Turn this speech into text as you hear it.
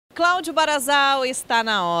Cláudio Barazal está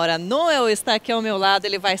na hora. Noel está aqui ao meu lado,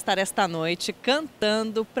 ele vai estar esta noite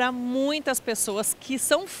cantando para muitas pessoas que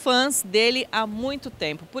são fãs dele há muito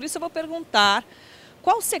tempo. Por isso eu vou perguntar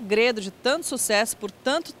qual o segredo de tanto sucesso por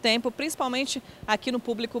tanto tempo, principalmente aqui no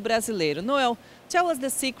público brasileiro. Noel, tell us the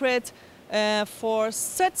secret for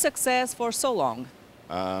such success for so long.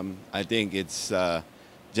 I think it's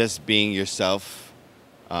just being yourself,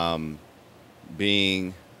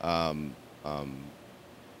 being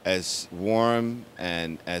as warm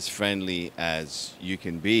and as friendly as you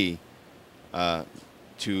can be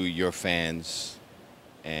to your fans,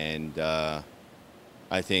 and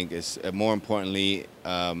I think it's more importantly,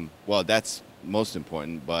 well, that's most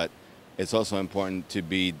important, but it's also important to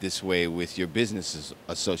be this way with your business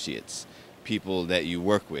associates, people that you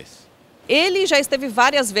work with. Ele já esteve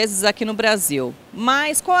várias vezes aqui no Brasil,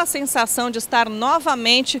 mas qual a sensação de estar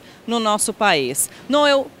novamente no nosso país?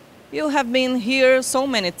 Noel, you have been here so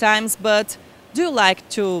many times, but do you like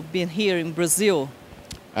to be here in Brazil?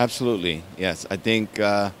 Absolutely, yes. I think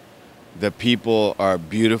the people are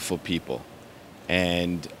beautiful people,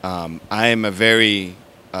 and I am a very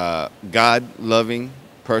God-loving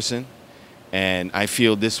person, and I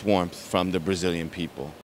feel this warmth from the Brazilian people.